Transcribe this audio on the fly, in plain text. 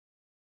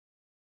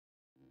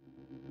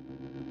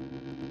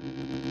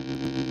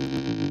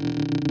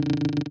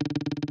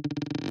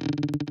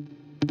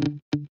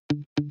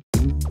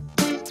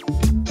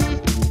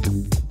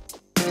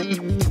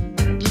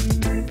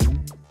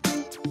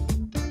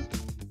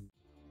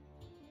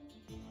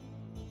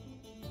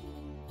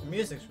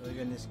music's really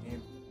good in this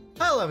game.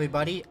 Hello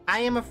everybody, I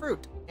am a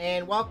fruit,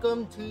 and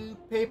welcome to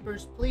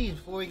Papers, Please.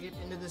 Before we get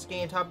into this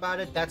game and talk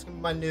about it, that's gonna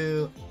be my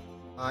new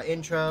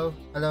intro.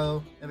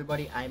 Hello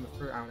everybody, I am a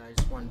fruit. I don't know, I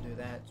just want to do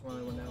that, just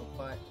want to know.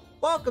 But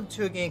welcome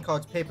to a game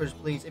called Papers,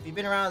 Please. If you've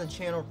been around the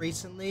channel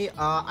recently,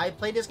 I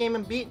played this game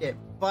and beat it,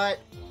 but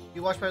if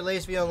you watched my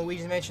latest video on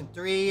Luigi's Mansion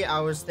 3, I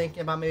was thinking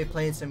about maybe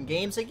playing some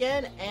games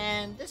again,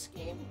 and this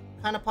game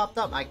kind of popped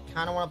up. I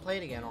kind of want to play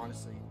it again,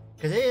 honestly,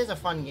 because it is a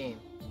fun game.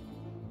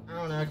 I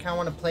don't know, I kind of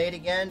want to play it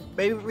again.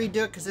 Maybe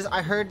redo it, because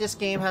I heard this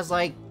game has,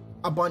 like,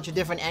 a bunch of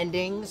different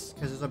endings,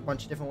 because there's a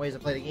bunch of different ways to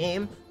play the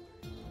game.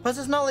 Plus,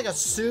 it's not, like, a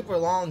super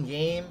long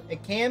game.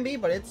 It can be,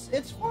 but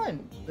it's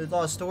fun. There's a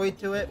lot of story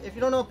to it. If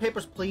you don't know what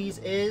Papers, Please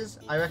is,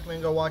 I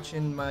recommend go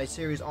watching my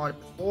series on it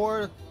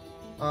before.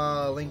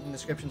 Link in the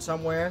description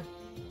somewhere,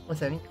 I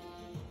think.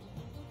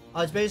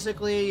 It's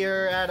basically,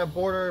 you're at a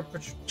border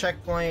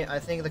checkpoint. I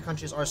think the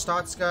countries are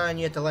Arstotzka, and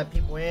you have to let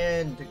people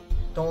in.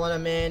 Don't let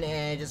them in,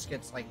 and it just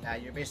gets like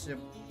that. You're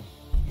basically,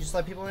 you just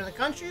let people in the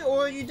country,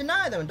 or you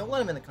deny them and don't let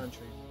them in the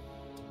country.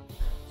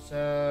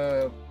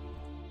 So,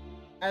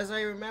 as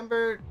I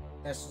remember,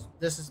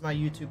 this is my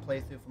YouTube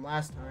playthrough from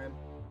last time.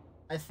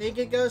 I think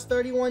it goes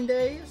 31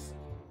 days.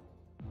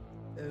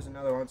 There's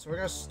another one, so we're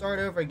gonna start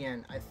over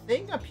again. I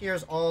think up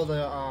here's all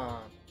the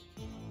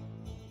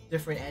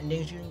different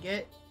endings you can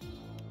get.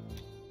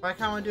 But I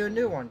kind of want to do a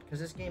new one because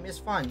this game is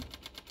fun.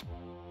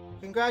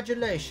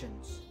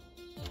 Congratulations.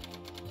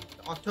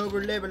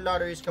 October Labor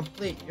Lottery is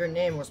complete. Your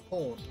name was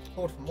pulled.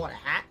 Pulled from what, a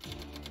hat?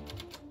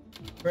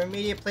 For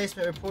immediate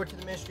placement, report to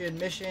the Ministry of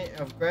Admission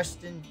of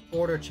Grestin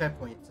Border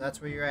Checkpoint. So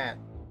that's where you're at.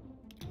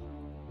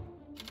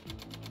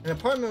 An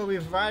apartment will be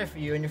provided for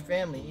you and your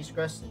family in East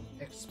Grestin.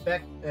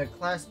 Expect a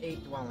Class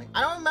 8 dwelling.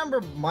 I don't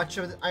remember much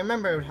of it. I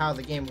remember how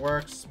the game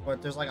works,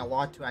 but there's like a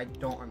lot to it I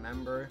don't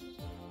remember.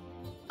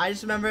 I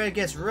just remember it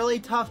gets really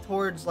tough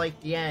towards like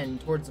the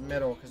end, towards the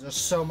middle, because there's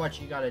so much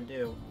you gotta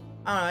do.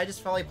 I don't know, I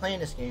just felt like playing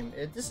this game.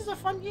 This is a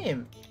fun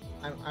game.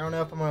 I don't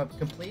know if I'm going to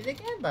complete it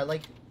again, but I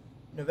liked it.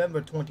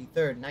 November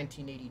 23rd,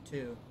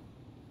 1982.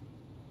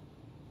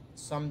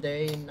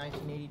 Someday in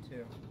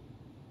 1982.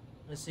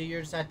 Let's see, you're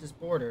just at this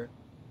border,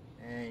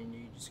 and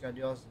you just got to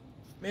do all this.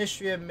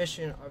 Ministry of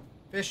Mission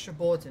Official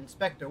Bulletin.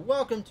 Inspector,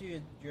 welcome to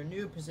your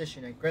new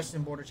position at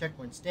Grestin Border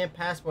Checkpoint. Stamp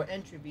passport,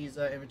 entry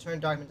visa, and return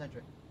documents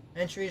entry.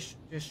 Entry is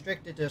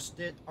restricted to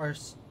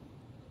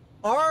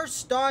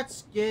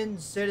Arstotzkan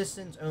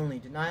citizens only.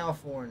 Deny all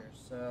foreigners.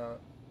 So,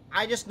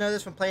 I just know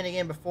this from playing the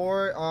game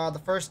before. The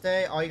first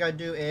day, all you gotta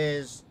do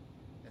is,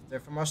 if they're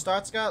from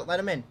Arstotzka, let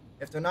them in.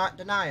 If they're not,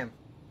 deny them.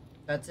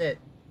 That's it.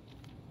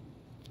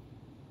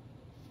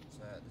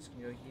 So, this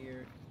can go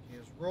here.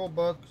 Here's rule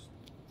books.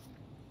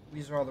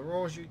 These are all the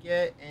rules you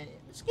get. And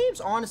this game's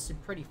honestly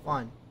pretty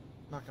fun.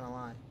 Not gonna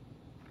lie.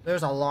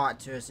 There's a lot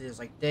to it. There's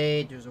like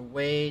date, there's a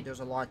weight, there's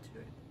a lot to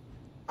it.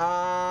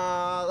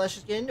 Let's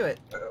just get into it.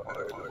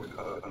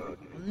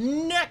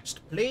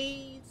 Next,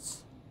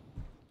 please.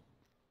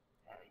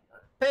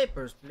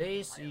 Papers,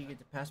 please. So you get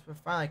the passport.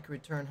 Finally, I can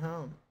return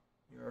home.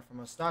 You're from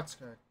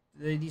Arstotzka.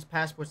 These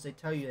passports, they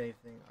tell you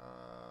anything.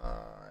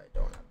 I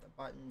don't have the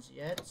buttons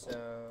yet,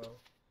 so...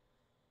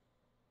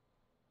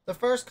 The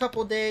first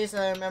couple days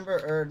I remember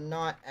are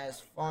not as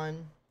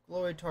fun.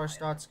 Glory to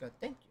Arstotzka.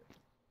 Thank you.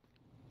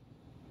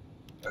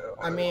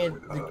 I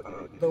mean,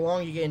 the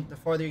longer you get, the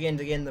farther you get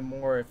into the game, the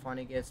more fun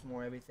it gets,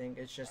 more everything.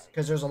 It's just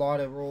because there's a lot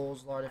of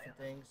rules, a lot of different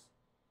things.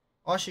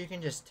 Also, you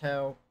can just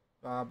tell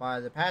by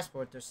the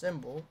passport, their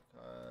symbol.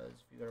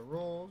 Because if you go to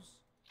rules,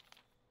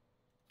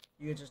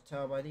 you can just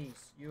tell by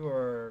these. You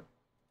are,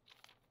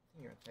 I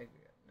think you're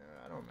integrity. No,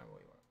 I don't remember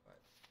what you are,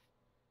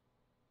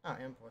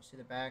 but import. See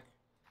the back?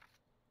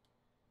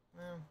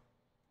 Well,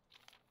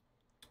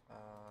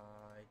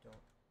 I don't.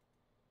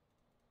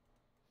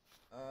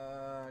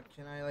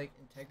 Can I, like,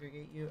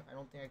 integrate you? I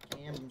don't think I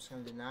can. I'm just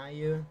gonna deny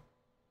you.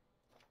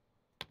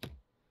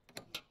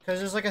 Because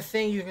there's, like, a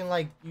thing you can,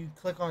 like, you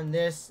click on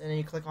this, and then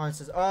you click on it,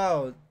 says,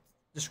 oh,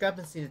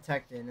 discrepancy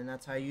detected, and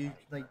that's how you,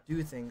 like,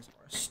 do things.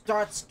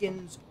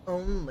 Arstotzkans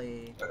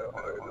only.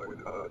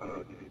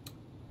 But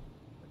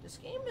this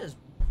game is,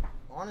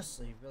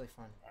 honestly, really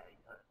fun.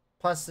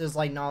 Plus, there's,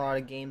 like, not a lot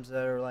of games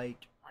that are,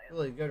 like,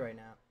 really good right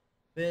now.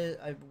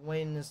 But I've been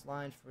waiting in this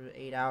line for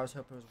 8 hours,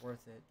 hope it was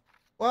worth it.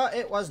 Well,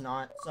 it was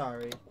not.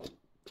 Sorry.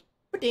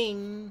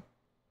 Ding.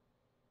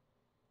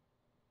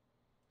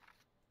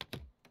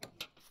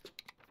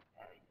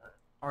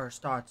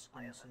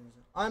 Arstotzka.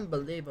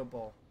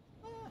 Unbelievable.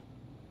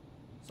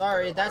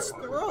 Sorry, that's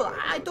the rule.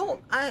 I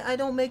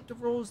don't make the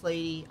rules,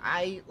 lady.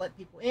 I let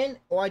people in,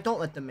 or I don't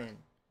let them in.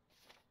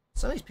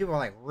 Some of these people are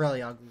like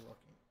really ugly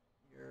looking.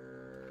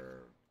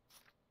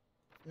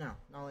 No,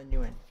 not letting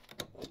you in.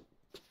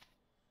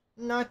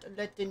 Not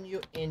letting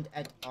you in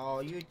at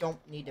all. You don't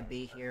need to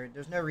be here.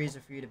 There's no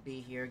reason for you to be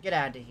here. Get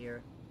out of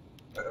here.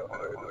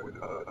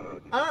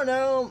 I don't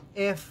know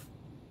if...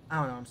 I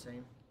don't know what I'm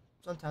saying.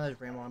 Sometimes I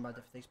just ramble on about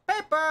different things.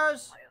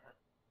 Papers!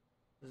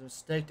 There's a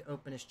mistake to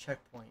open his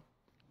checkpoint.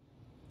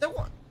 The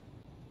what?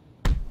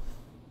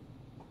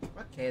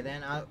 Okay,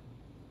 then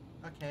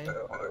Okay.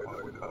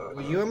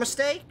 Were you a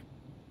mistake?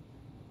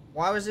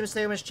 Why was it a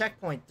mistake on this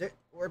checkpoint?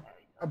 We're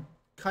a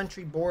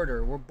country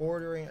border. We're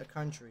bordering a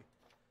country.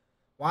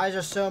 Why is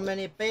there so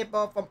many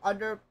people from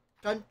other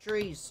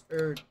countries?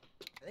 Or,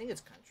 I think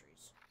it's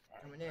countries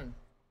coming in.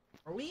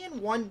 Are we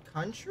in one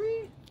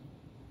country?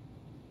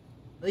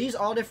 Are these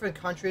all different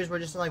countries? We're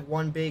just in like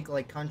one big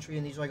like country,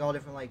 and these are like all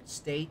different like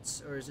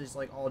states, or is this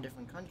like all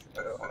different countries?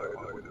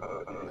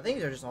 I think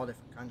they're just all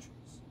different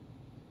countries.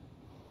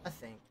 I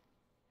think.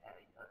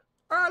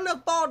 Oh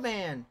look, bald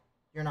man!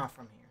 You're not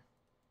from here.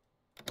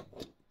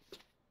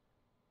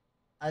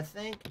 I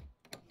think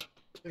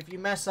if you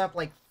mess up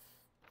like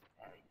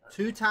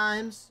 2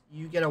 times,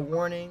 you get a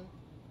warning,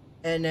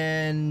 and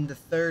then the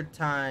 3rd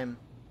time,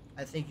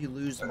 I think you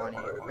lose money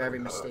for every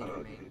mistake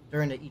you made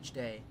during each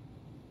day.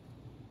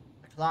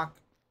 The clock,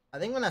 I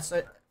think when that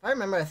starts, if I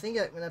remember, I think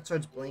when that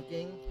starts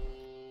blinking,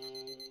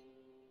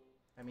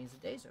 that means the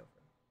day's over.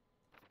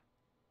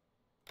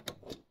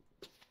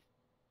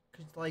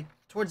 Cause like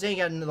towards the end,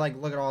 you gotta like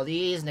look at all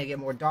these, and they get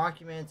more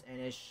documents, and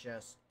it's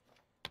just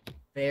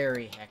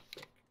very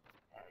hectic.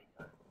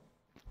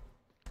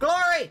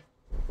 Glory!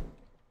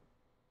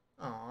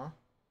 Aww.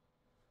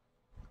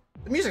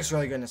 The music's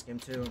really good in this game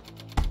too.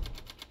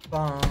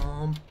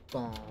 Bum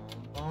bum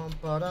bum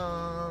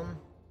ba-dum.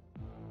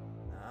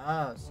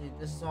 Ah, see,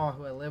 this is all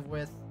who I live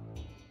with.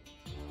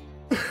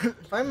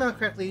 If I remember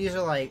correctly, these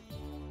are like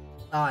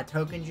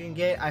tokens you can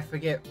get. I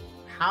forget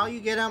how you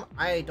get them.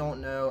 I don't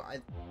know.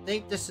 I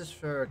think this is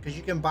for because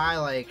you can buy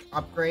like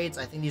upgrades.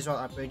 I think these are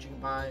all upgrades you can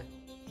buy.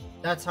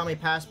 That's how many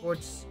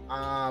passports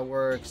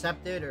were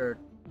accepted or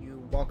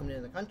you welcomed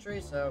into the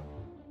country. So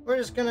we're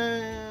just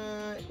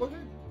gonna we're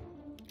good.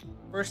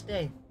 First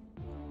day.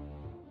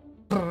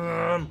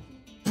 Boom,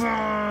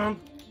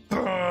 boom,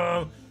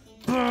 boom,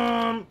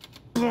 boom,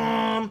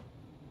 boom.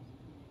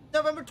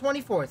 November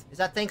 24th. Is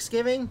that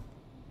Thanksgiving?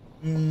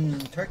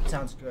 Turkey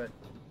sounds good.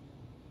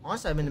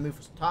 Honestly, I'm in the mood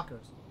for some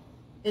tacos.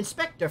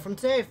 Inspector, from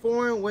today,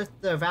 foreign with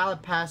the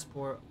valid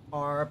passport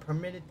are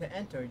permitted to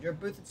enter. Your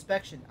booth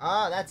inspection.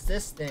 Ah, that's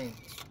this thing.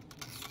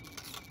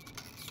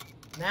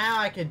 Now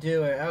I could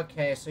do it.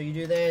 Okay, so you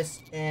do this,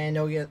 and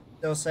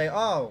they'll say,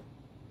 oh,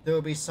 there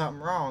will be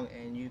something wrong,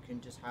 and you can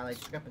just highlight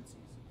discrepancies.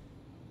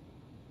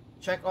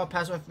 Check all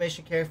passport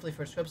information carefully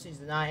for discrepancies.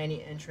 Deny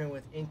any entering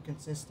with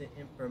inconsistent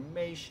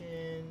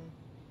information.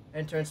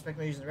 Enter inspect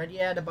by using the red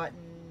yeah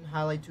button.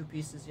 Highlight 2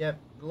 pieces. Yep.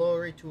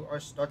 Glory to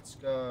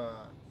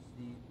Arstotzka.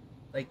 See,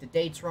 like the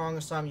date's wrong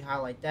or something, you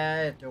highlight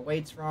that. If the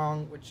weight's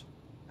wrong, which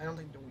I don't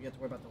think we have to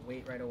worry about the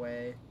weight right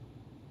away.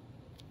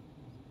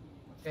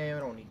 Okay, I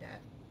don't need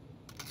that.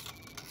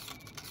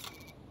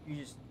 You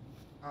just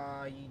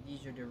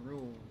these are the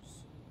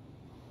rules.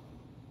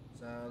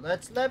 So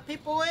let's let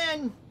people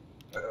in.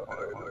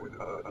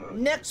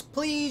 Next,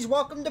 please.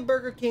 Welcome to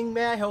Burger King.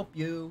 May I help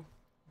you?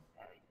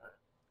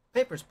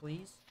 Papers,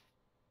 please.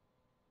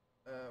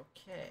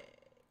 Okay.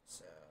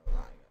 So,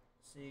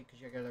 see, because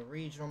you got a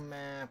regional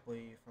map where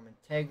you're from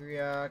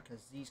Integria,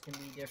 because these can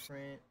be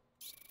different.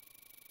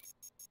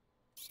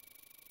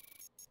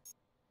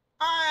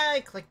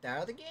 I clicked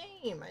out of the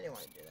game. I didn't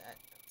want to do that.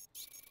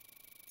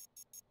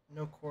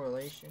 No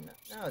correlation.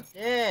 No,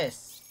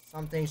 this.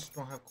 Some things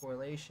don't have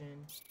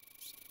correlation.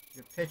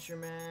 Your picture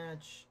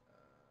match.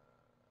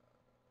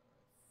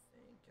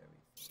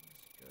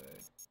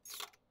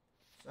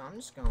 So I'm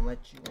just gonna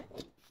let you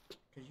in,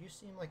 because you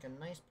seem like a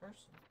nice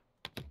person.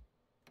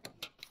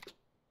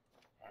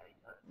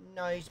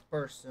 Nice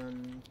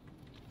person.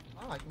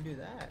 Oh, I can do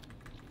that.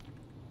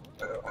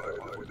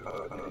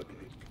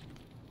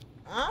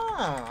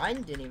 Ah, I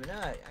didn't even know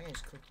that. I can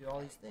just click through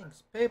all these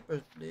things.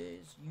 Papers,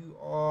 please. You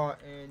are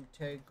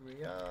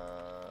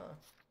Integria.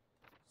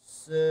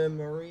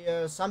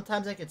 Maria.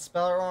 Sometimes I could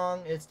spell it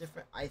wrong. It's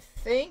different. I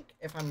think,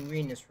 if I'm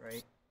reading this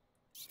right.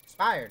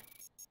 Expired.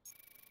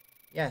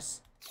 Yes.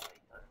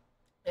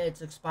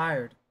 It's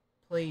expired.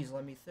 Please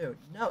let me through.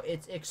 No,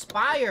 it's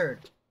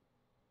expired.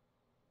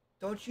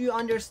 Don't you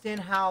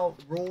understand how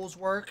rules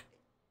work?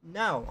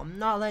 No, I'm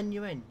not letting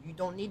you in. You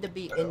don't need to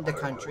be in the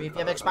country if you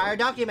have expired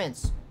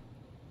documents.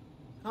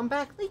 Come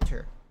back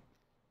later.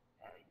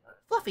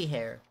 Fluffy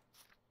hair.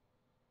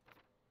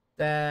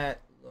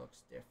 That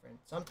looks different.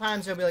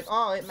 Sometimes it'll be like,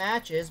 oh, it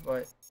matches,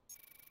 but...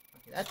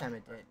 Okay, that time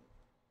it did.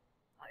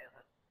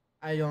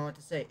 I don't know what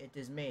to say. It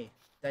is me.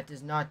 That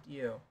is not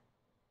you.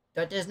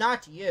 That is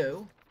not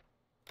you.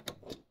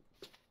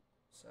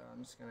 So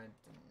I'm just gonna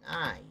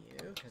deny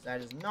you, because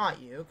that is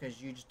not you, because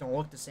you just don't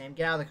look the same.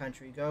 Get out of the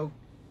country. Go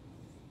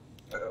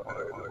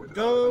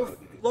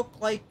look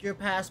like your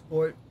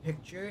passport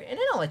picture, and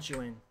then I'll let you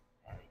in.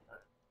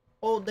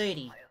 Old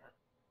lady,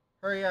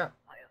 hurry up.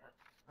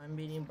 I'm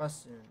meeting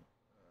Bussin.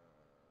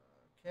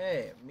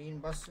 Okay, I'm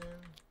meeting Bussin.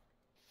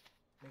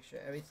 Make sure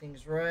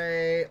everything's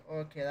right.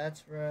 Okay,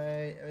 that's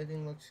right.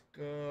 Everything looks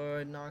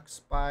good. Not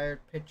expired.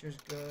 Picture's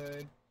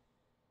good.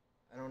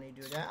 I don't need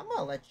to do that. I'm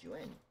gonna let you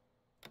in.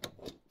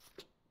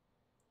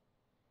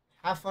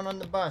 Have fun on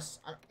the bus.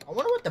 I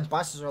wonder what the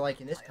buses are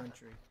like in this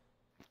country.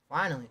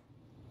 Finally.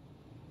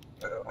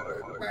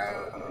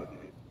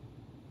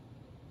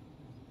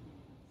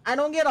 I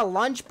don't get a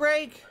lunch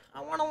break?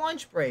 I want a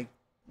lunch break.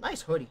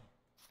 Nice hoodie.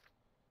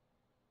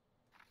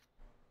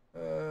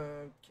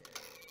 Okay.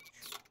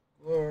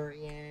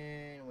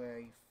 Glorian, where are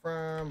you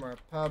from?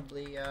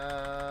 Republia.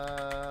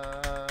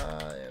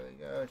 There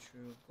we go.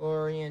 True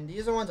Glorian.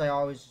 These are ones I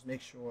always just make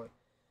sure.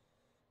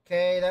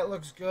 Okay, that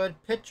looks good.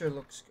 Picture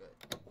looks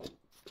good.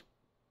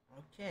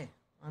 Okay,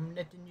 I'm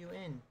letting you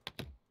in.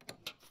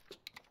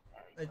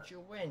 Let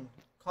you win.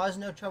 Cause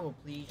no trouble,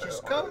 please.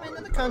 Just come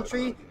into the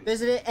country,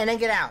 visit it, and then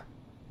get out.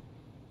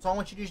 That's all I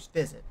want you to do, just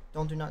visit.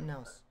 Don't do nothing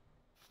else.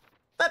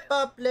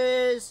 Up,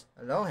 please.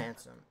 Hello,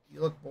 handsome.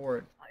 You look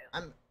bored.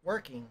 I'm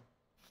working.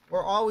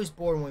 We're always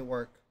bored when we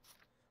work.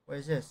 What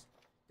is this?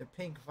 The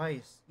Pink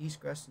Vice. East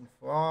Creston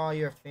for all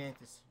your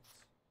fantasies.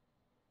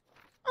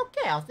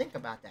 Okay, I'll think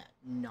about that.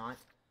 Not.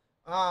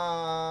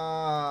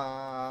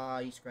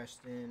 East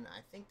Creston.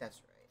 I think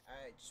that's right.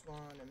 I just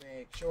want to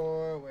make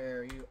sure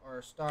where you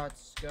are.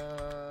 Starts.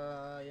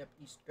 Yep,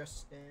 East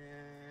Creston.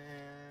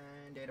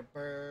 Date of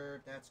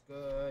birth. That's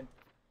good.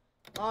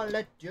 I'll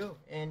let you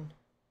in.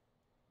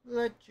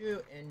 Let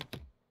you in.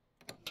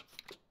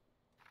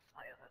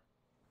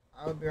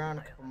 I'll be around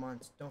a couple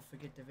months. Don't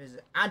forget to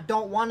visit. I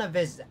don't want to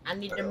visit. I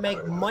need to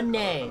make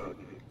money.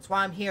 That's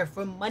why I'm here,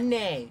 for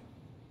money.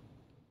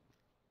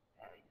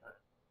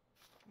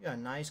 You got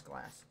nice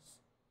glasses.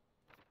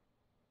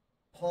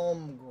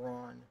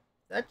 Palmgron.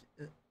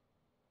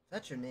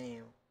 That's your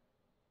name.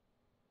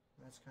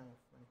 That's kind of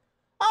funny.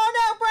 Oh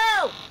no,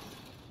 bro!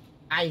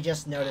 I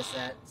just noticed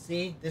that.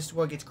 See? This is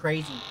what gets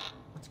crazy.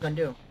 What's he gonna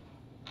do?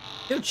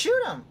 Dude,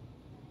 shoot him!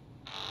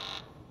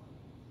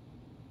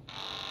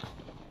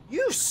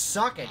 You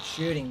suck at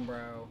shooting,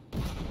 bro.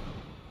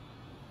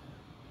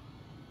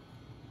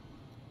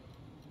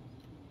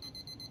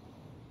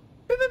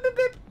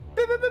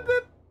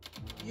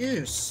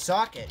 You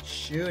suck at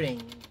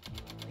shooting.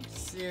 Like,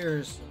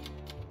 seriously.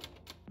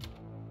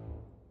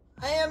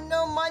 I have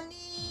no monies.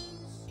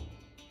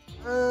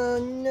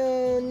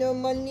 No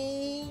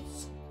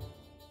monies.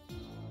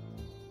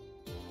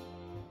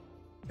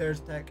 There's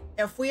tech.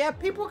 If we have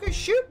people who can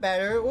shoot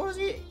better, what was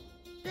he?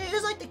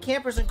 It's like the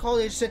campers in Call,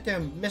 they just sit there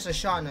and miss a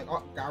shot and like,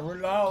 oh, gotta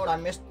reload, I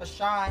missed the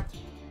shot.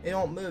 They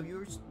don't move. You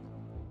were just...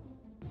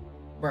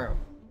 Bro,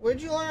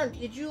 where'd you learn?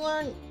 Did you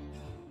learn?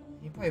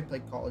 You probably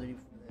played Call of Duty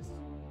for this.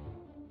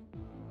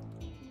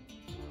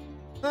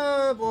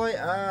 Oh boy,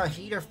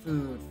 heater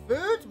food.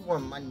 Food's more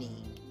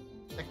money.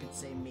 That could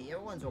say me.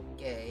 Everyone's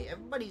okay.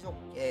 Everybody's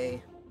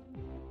okay.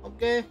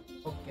 Okay?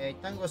 Okay,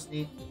 time to go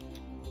sleep.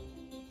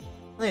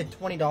 I only had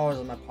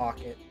 $20 in my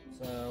pocket,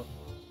 so...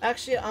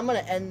 Actually, I'm going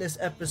to end this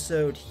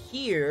episode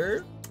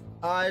here.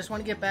 I just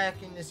want to get back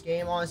in this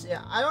game, honestly.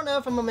 I don't know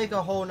if I'm going to make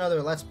a whole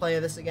nother Let's Play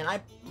of this again. I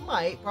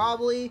might,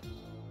 probably.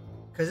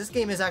 Because this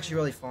game is actually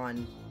really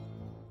fun.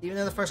 Even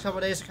though the first couple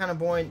of days are kind of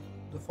boring,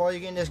 the farther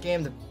you get in this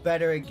game, the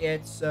better it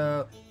gets.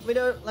 So,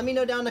 let me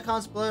know down in the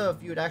comments below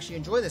if you would actually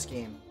enjoy this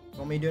game. If you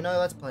want me to do another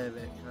Let's Play of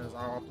it. Because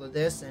I'll upload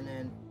this, and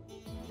then...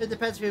 It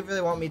depends if you really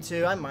want me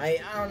to. I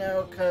might. I don't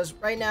know. Because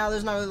right now,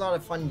 there's not really a lot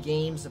of fun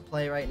games to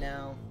play right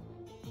now.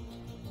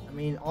 I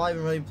mean, all I've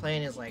been really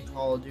playing is like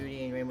Call of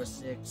Duty and Rainbow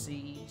Six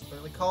Siege,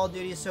 but like Call of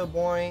Duty is so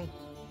boring,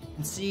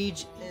 and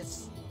Siege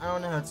is, I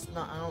don't know, it's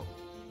not, I don't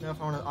know if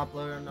I want to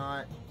upload it or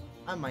not.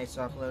 I might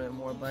start uploading it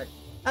more, but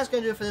that's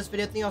gonna do it for this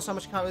video. Thank you all so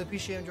much, I really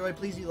appreciate it, enjoyed.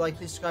 Please like,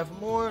 please subscribe for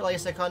more. Like I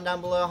said, comment down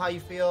below how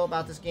you feel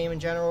about this game in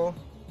general.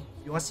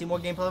 If you want to see more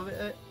gameplay of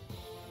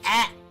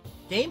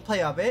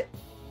it,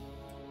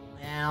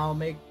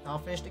 and I'll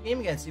finish the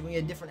game again, see if we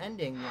can get a different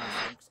ending.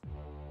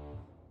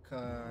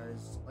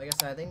 Cause, like I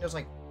said, I think there's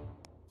like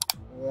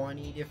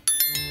 20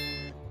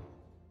 different...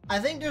 I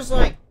think there's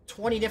like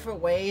 20 different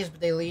ways,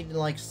 but they lead to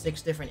like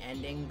 6 different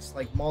endings.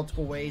 Like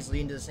multiple ways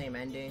leading to the same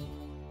ending.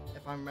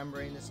 If I'm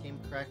remembering this game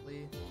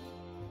correctly.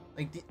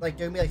 Like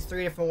there'll be like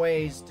 3 different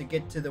ways to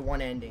get to the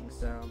one ending,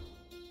 so...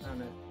 I don't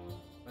know.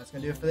 That's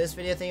gonna do it for this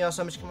video. Thank you all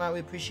so much for coming out. We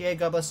appreciate it.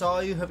 God bless all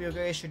of you. Hope you have a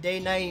great rest of your day,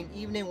 night, and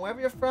evening,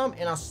 wherever you're from.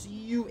 And I'll see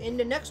you in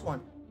the next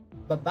one.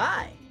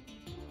 Bye-bye.